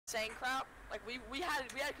saying crap. Like we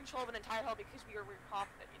had control of an entire hill because we were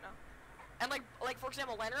confident, you know. And like for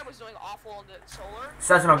example, Leonard was doing awful on the solar.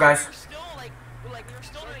 Sentinel, guys. We were still we were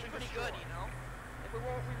still doing pretty good, you know. Like we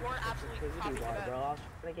weren't absolutely copying that. Bro, I was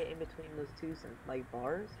trying to get in between those two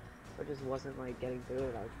bars, but just wasn't like getting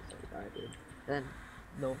through it. I was just like, alright, dude. Then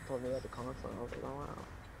no one told me about the console. I was like, oh wow.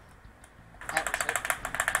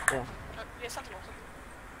 Yeah. Yeah, Sentinel.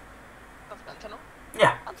 Sentinel.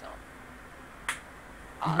 Yeah. Sentinel.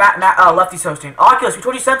 Lefty's hosting. Oculus, we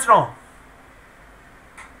told you Sentinel.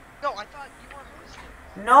 No, I thought you were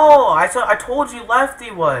hosting. No, I told you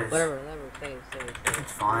Lefty was. Whatever, say.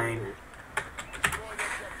 It's fine.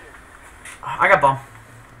 I got bum.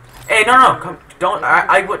 Hey, no, come, don't.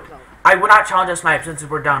 I would not challenge a snipe since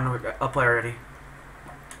we're down a player already.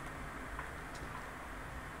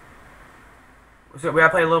 So we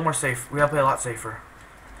gotta play a little more safe. We gotta play a lot safer.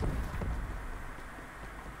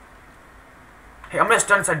 Hey, I'm gonna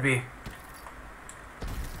stun inside B.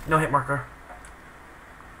 No hit marker.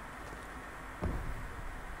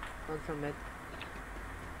 One from mid.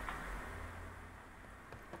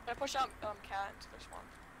 I push out cat into their spawn.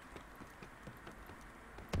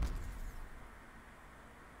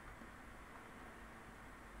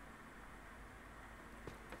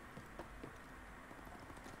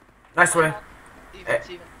 Nice way.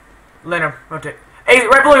 Even. Leonard, rotate. Hey,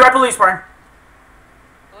 right below you, Spartan.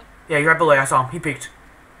 What? Yeah, you're right below you. I saw him. He peeked.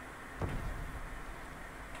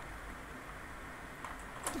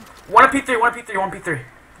 One P3, one P3.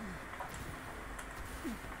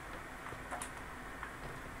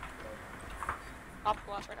 Top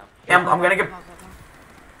glass right now. Yeah, I'm gonna get.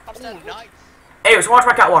 Top dead. Nice. Hey, so watch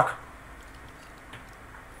my catwalk.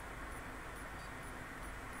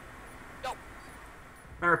 Yo.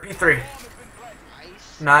 Remember P3.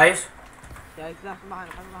 Nice. Nice. Yeah, he's not from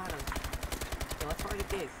behind him. So let's target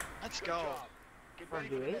this. Let's go. Or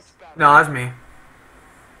do ace? No, that's me.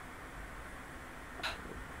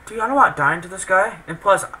 Dude, I don't want dying to this guy. And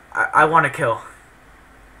plus, I want to kill.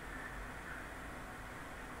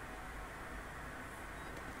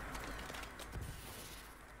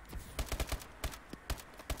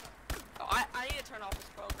 Oh, I need to turn off this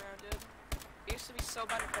program, dude. It used to be so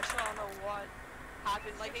beneficial. I don't know what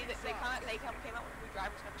happened. Like they came out with new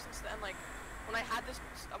drivers ever since then. Like when I had this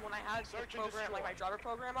program, like my driver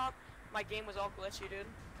program up, my game was all glitchy, dude.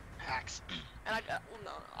 Hacks. And I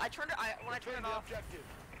turned it. When I turned it off.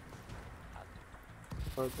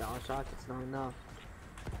 Oh, down shots, it's not enough.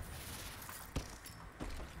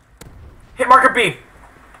 Hit marker B.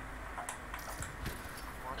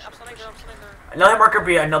 I'm sending her. Another hit marker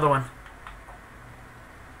B. Another one.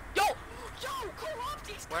 Yo,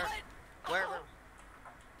 Corrupty's Where? cut. Where?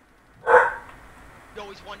 No,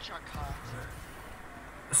 he's one shot cut.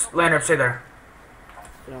 Leonard, stay there.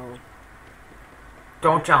 No.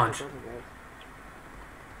 Don't challenge.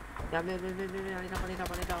 Yeah, no, I need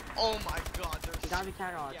help. Oh my god, there's... You gotta be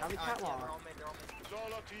catwalk, they're all mid. It's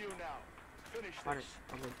all up to you now. Finish this.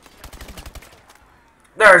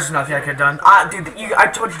 There's nothing I could have done. Dude, I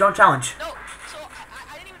told you don't challenge. No, so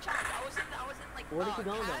I didn't even challenge. I was in like. Where did you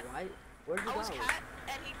go though, right? Where did you I go? was cat,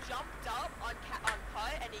 and he jumped up on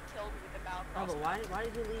cut, and he killed me with the bow Oh, cross. but why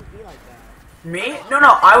did you leave me like that? Me? No,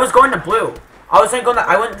 I was going to blue. I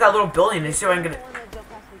went to that little building and see if I can get it.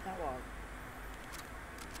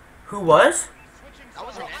 Who was? That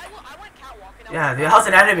was an enemy. I went catwalking. Yeah, that was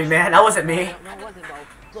an enemy, man. That wasn't me. No, it wasn't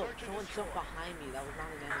though. Look, someone jumped behind me. That was not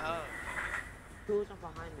an enemy. Who jumped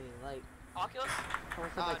behind me? Like, Oculus?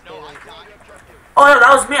 someone said like, No, I stay died. Oh no,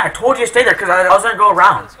 that was me. I told you to stay there because I was gonna go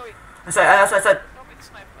around. Let's go. I said. Don't be the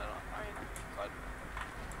sniper. I mean, but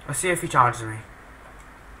Let's see if he challenges me.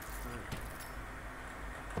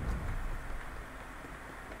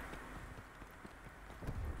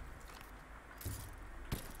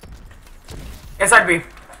 Inside B.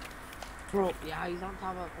 Bro, yeah, he's on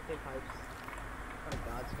top of fucking pipes. Oh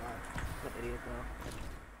god, Scott. What an idiot though.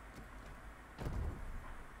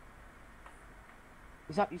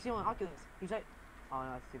 He's up, you see him on Oculus. He's like, oh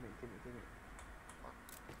no, it's teammate.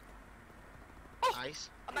 Nice.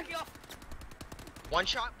 I'm backing off. One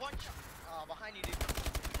shot. Behind you, dude.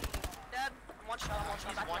 Dead. I'm one shot.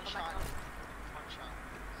 He's Backing one off, shot. backing off. One shot.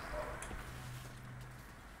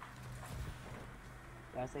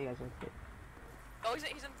 Yeah, I say you guys rotate. Oh, he's in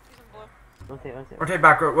blue. Rotate. Rotate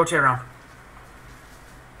back. Rotate around.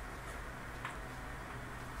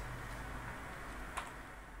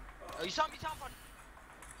 Oh, you saw me top one.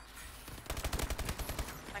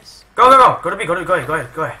 Nice. Go. Go to B. Go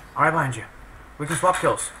ahead. I'm right behind you. We can swap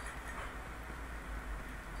kills.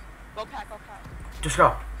 Go cat. Just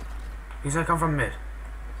go. He's gonna come from mid.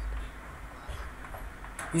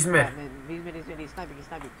 He's mid. Yeah, man, he's sniping.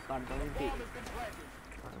 God, don't even beat.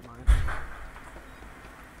 Never mind.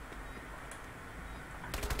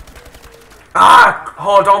 Ah!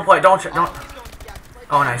 Oh, don't play. Don't. He's Don't. going, yeah, right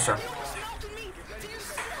Oh, there. nice shot.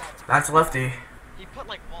 That's lefty. He put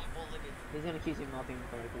like one bullet in. He's gonna keep you melting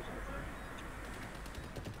for like 2 shots.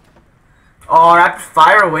 Oh, rapid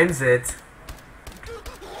fire wins it.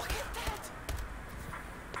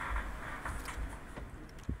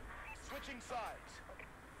 Switching sides.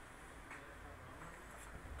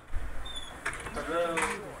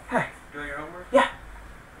 Hey. Yeah.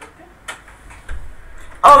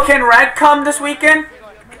 Oh, can Red come this weekend?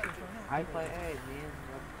 I play, hey, me and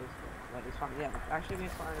what is fun? Yeah, actually, me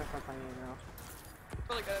and Fire are playing it now.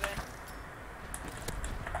 Really good, man.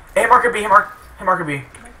 Hey, marker B. Hey, marker B.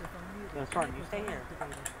 No, Spartan, you stay here.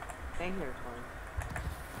 Stay here, Spartan.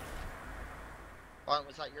 Oh,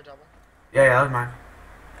 was that your double? Yeah, that was mine.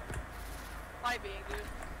 Might be, dude.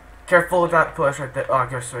 Careful with that push right there. Oh, I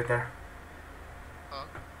guess right there. Huh?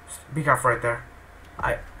 Be careful right there.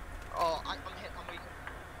 Oh, I'm hit. I'm weak.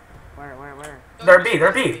 Where? They're B.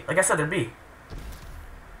 They're B. Like I said, they're B.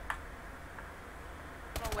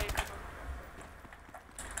 No way.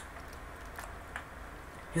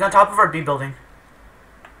 He's on top of our B building.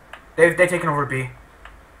 They've taken over B.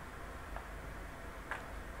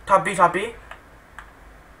 Top B. I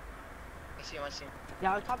see him.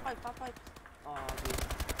 Yeah, top five. Oh, dude.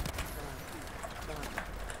 Come on.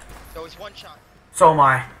 So he's one shot. So am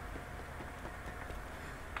I.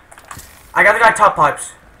 I got the guy top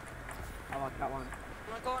pipes. Oh, I got one.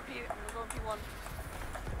 I'm gonna go in P1.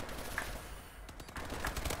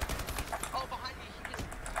 Oh, behind me. He just.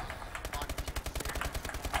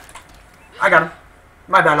 I got him.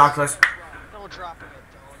 My bad, Oculus. No dropping it,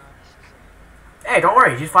 donuts. Hey, don't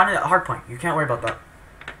worry. He's finding a hard point. You can't worry about that.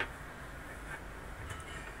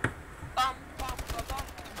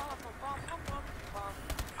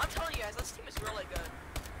 I'm telling you guys, this team is really good.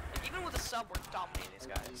 Like, even with a sub, we're dominating these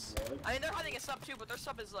guys. I mean, they're having a sub too, but their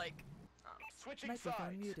sub is like. Switching Microphone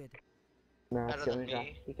sides. muted. Nah, Better than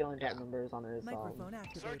me. he can only drop Yeah. numbers on his Microphone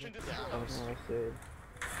Search activated. and Oh, destroy. nice, dude.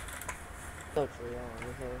 So true, yeah,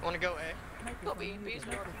 honestly. Wanna go A? Go B, Microphone B's muted.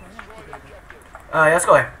 north. Microphone Destroy activated. objective. Yeah, let's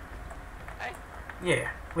go ahead. Hey. Yeah,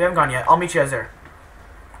 we haven't gone yet. I'll meet you guys there.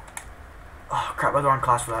 Oh crap! We're the wrong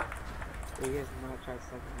class for that. You guys might try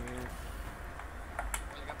something here.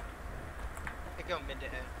 Wanna go? I go mid to A.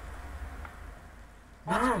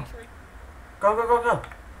 No, no. P3. Go.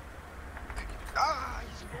 Ah,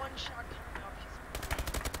 he's one shot. No,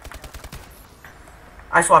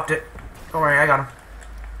 I swapped it. Don't worry, I got him.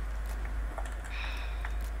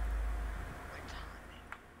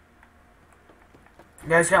 You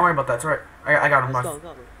guys can't worry about that. It's alright. I got him. Let's Left.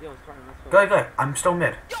 go. Yo, Spartan, let's go. Good. I'm still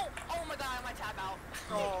mid. Yo! Oh my god, I might tap out.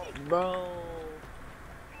 Oh, Bro.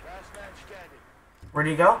 Last man standing. Where do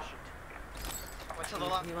you go? went to the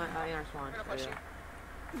left. He might in our spawn. We're gonna push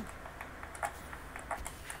Yeah.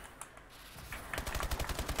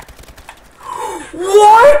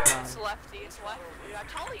 What? It's lefty, it's lefty. Dude, I'm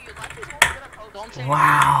telling you, lefty's only good at post. Don't say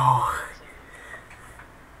Wow.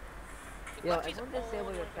 Yo, Lefty's everyone only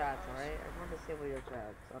disable your good at chats, post. alright? Everyone disable your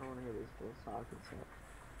chats. I don't want to hear these fools talking, so.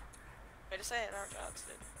 I just say it in our chats,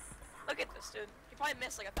 dude. Look at this, dude. You probably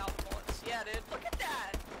missed like 1,000 bullets. Yeah, dude. Look at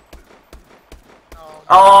that. Oh,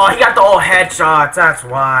 Oh, he got the old headshots. That's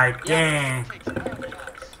why. yeah, Dang. he takes all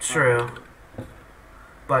shots. True.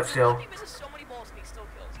 But still. He misses so many bullets and he still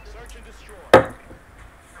kills. Dude. Search and destroy.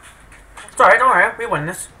 It's alright. Don't worry. We win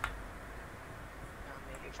this. Yeah,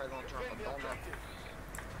 maybe if I don't drop a Defend the donut. objective.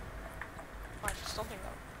 Fine, just something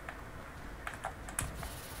though.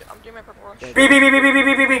 Dude, I'm doing my purple rush. B.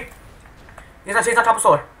 He's on top of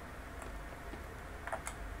solar.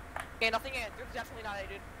 Okay, nothing in. There's definitely not A,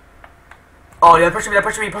 dude. Oh, yeah, pushing B.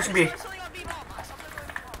 There's something on B bomb. I saw something on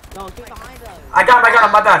B bomb. No, he's behind us. I got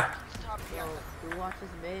him, my bad. He's top Yo, here. who watches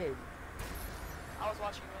mid? I was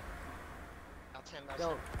watching it. That's him.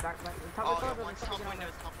 Yo, back, top Oh, of yeah, the one top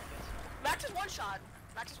windows, top windows. Max is one shot.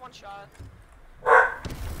 Max is one shot.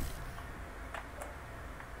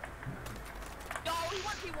 Yo, he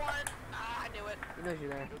won P1. Ah, I knew it. He knows you're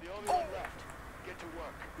there. You're the only one left. Get to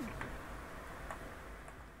work.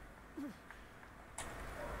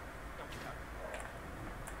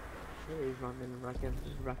 Yeah, he's running,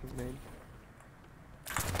 just wrecking mid.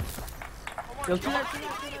 One more. Yo, Yo, two there.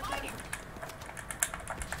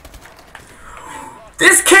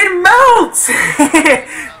 This kid melts! No, it's fine.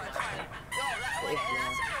 Yo, in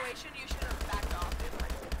that situation, you should have backed off, dude.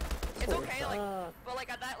 Like, it's okay, like, but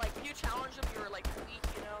like at that, like, when you challenge him, you were like weak,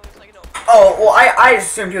 you know? It's like, no. Oh, well, I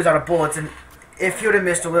assumed he was out of bullets, and if he would have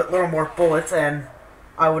missed a little more bullets, and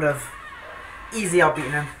I would have Easy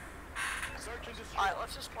outbeating him. Search and destroy. Alright,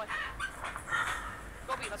 let's just play.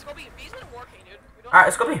 Go B, let's go B. B's been working, dude. We don't Alright,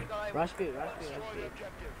 let's go B. Rush B, rush B, rush Destroy B. the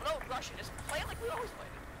objective. No, rush it. Just play it like we always played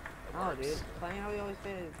it. No, dude. Playing how we always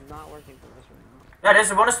play is not working for us right now. Yeah, it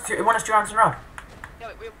is. It won us 2 rounds in a row.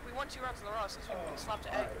 Yeah, we won 2 rounds in a row since we slapped to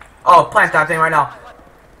A. Oh, plant that thing right now.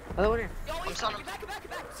 Other one here. Yo, he's son back, get back,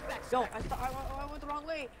 get back, get back. Yo, I went the wrong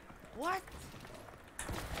way. What?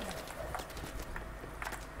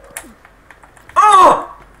 Oh!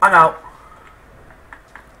 I'm out.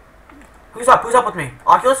 Who's up? Who's up with me?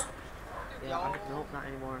 Oculus? Yeah, nope, not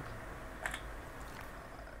anymore.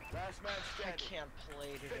 Last man I standing. can't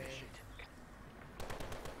play today. Finish it.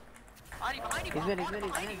 Behind you, behind you, He's mid, he's behind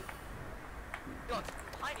mid, he's you. mid. Yo,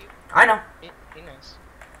 behind you. I know. He knows.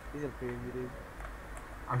 He's a pretty dude.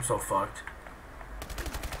 I'm so fucked.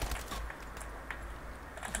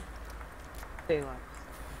 Stay alive.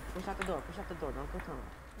 Push out the door, push out the door, don't go tunnel.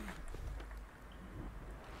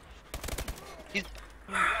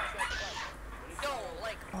 Yo,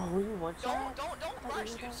 like, Oh, will you one shot? don't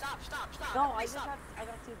rush, dude. Stop. No, Everybody stop. I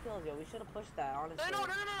got 2 kills, yo. We should have pushed that, honestly. No.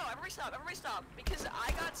 Everybody stop. Because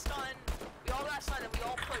I got stunned. We all got stunned and we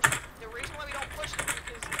all pushed. The reason why we don't push is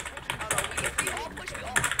because, I don't know, if we all push, we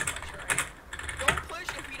all have to push, alright? Don't push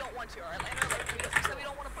if we don't want to, alright? Like, if we said we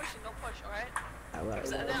don't want to push, then don't push, alright? Alright,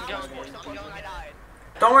 Then I was forced to push and I died.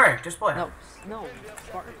 Don't worry, just play. No,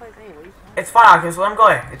 Spartan plays A, what are you talking It's fine, Oculus. Let him go.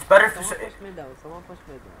 It's better about? for. Someone push mid though, someone push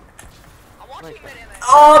mid though. I'm watching Like- mid and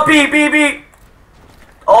Oh, B.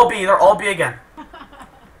 All B. They're all B again.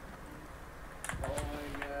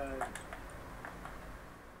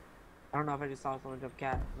 I don't know if I just saw someone jump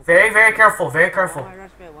cat. Very careful. Very careful. One of my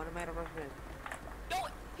rush mid, one of my rush mid. Yo,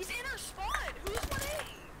 he's in our spawn! Who's 1A?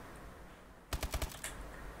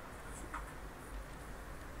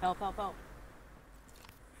 Help.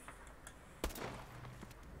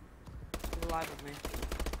 He's alive with me.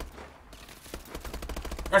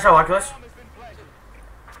 Nice shot, Oculus. Bomb has been planted.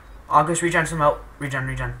 Oculus, regen some help.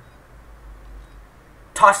 Regen.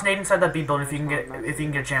 Toss nade inside that B building if you can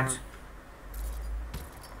get a chance.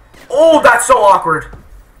 Oh, that's so awkward.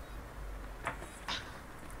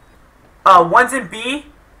 One's in B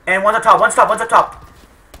and one's up top. One's up top.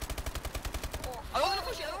 I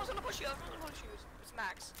was gonna push you. It's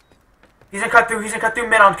Max. He's gonna cut through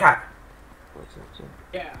mid on cat.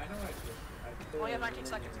 Yeah, I know I did. You only have 19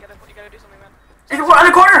 seconds. You gotta do something, man. He's on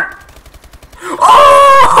the corner.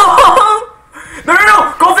 Oh!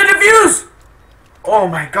 No! Go for the defuse! Oh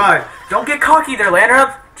my god. Don't get cocky there,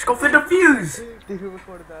 Landrup. Just go for the defuse. Dude, who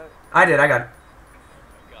recorded that? I did, I got it.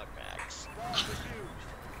 God, Max. Bomb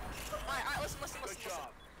defused. Alright, listen. Good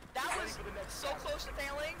job. That Ready was for the next so round. close to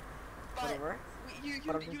failing, but Did it work? you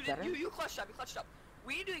clutched up.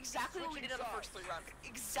 We need to do exactly what we did in the first 3 rounds.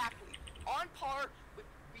 Exactly. On par, we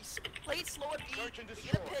played slow at B, Search and we get a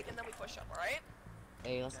destroy. pick, and then we push up, alright?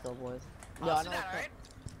 Hey, let's go, boys. Let's do that, alright?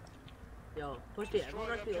 Yo, push it. Everyone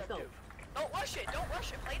rush B, let's go. Don't rush it.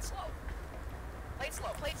 Play it slow.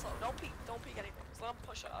 Don't peek anything. Just let them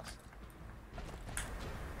push at us.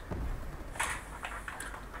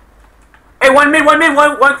 Hey, one mid. One mid. Yo,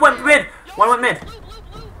 One went mid. Blue.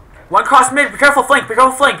 One cross mid. Be careful flank.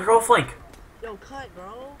 Yo, cut,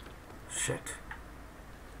 bro. Shit.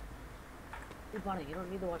 You bought it. You don't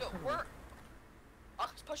need to watch Yo, tunnel.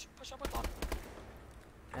 push up with Bob.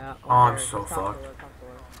 Yeah, Oh, I'm okay, so top fucked. floor, top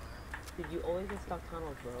floor. Dude, you always get stuck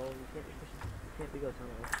tunnels, bro. You can't be pushing. You can't be go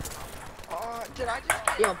tunnels. Did I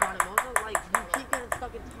just? Yo, Bonimosa, like, you keep getting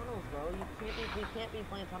stuck in tunnels, bro. We can't be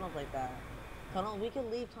playing tunnels like that. We can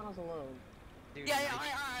leave tunnels alone. Dude, Yeah,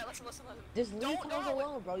 alright, listen. Just leave Don't- tunnels no, wait.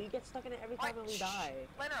 alone, bro. You get stuck in it every time and we die.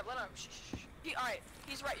 Let her. Shh. Alright,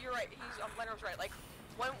 he's right. You're right. Leonard's right. Like,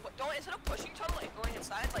 instead of pushing tunnel and going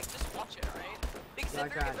inside, like, just watch it, alright? Because Yeah, I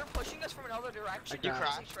if tried. they're pushing us from another direction, You you're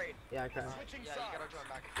crashed? facing straight. Yeah, I crashed. Switching Yeah, you sides. gotta join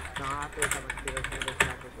back. No, I have to come and do this.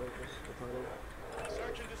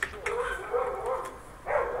 Search and destroy.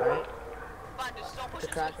 Right? Fine, just don't push The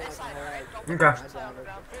it crash inside, on my alright? right. Don't Okay. push My inside on the driver.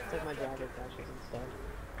 ground. It's like my driver crashes and stuff.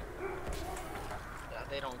 Yeah,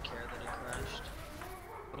 they don't care that he crashed.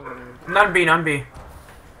 Oh, man. None B.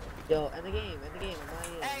 Yo, end the game. I'm not here.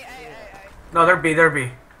 Hey. No, they're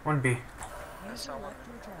B. One B. I saw one.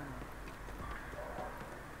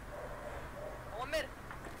 One mid.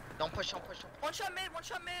 Don't push. One shot mid.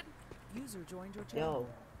 User joined your channel.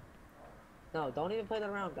 Yo. No, don't even play the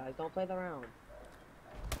round, guys. Don't play the round.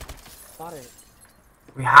 Spot it.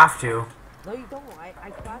 We have to. No, you don't. I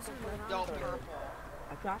crashed before the round Yo, started. purple.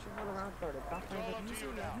 I crashed before the round started. Stop playing All up with to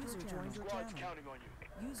you now. User joined your Squad's channel. counting on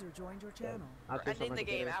you. User joined your channel. I'll We're do ending something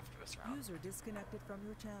the game later. after this round. User disconnected from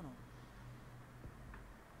your channel.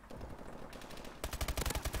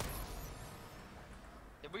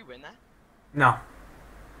 Did we win that? No.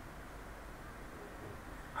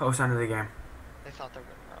 Host end of the game. They thought they were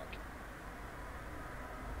gonna rock.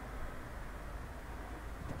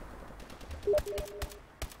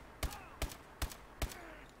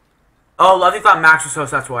 Oh, Lovey thought Max was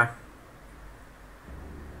host, that's why.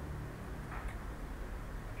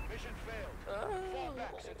 Mission failed. Fall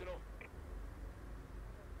back, Sentinel.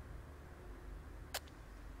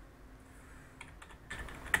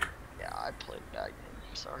 Yeah, I played that game.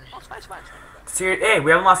 Sorry. Oh, it's fine, it's fine. Hey,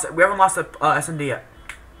 we haven't lost a SMD yet.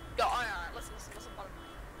 Yo, alright, listen, bud.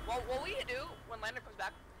 Well, what we need to do when Lander comes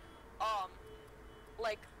back,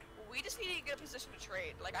 like, we just need to get a position to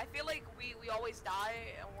trade. Like, I feel like we always die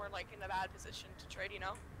and we're, like, in a bad position to trade, you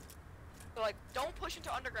know? So, like, don't push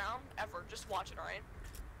into underground, ever. Just watch it, alright?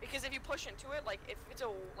 Because if you push into it, like, if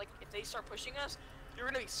they start pushing us, you're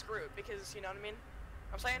gonna be screwed, because, you know what I mean?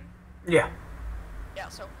 I'm saying? Yeah. Yeah,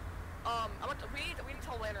 so, we need to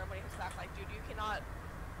tell Lander when he comes back, like, dude, you cannot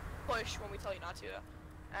push when we tell you not to.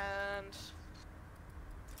 And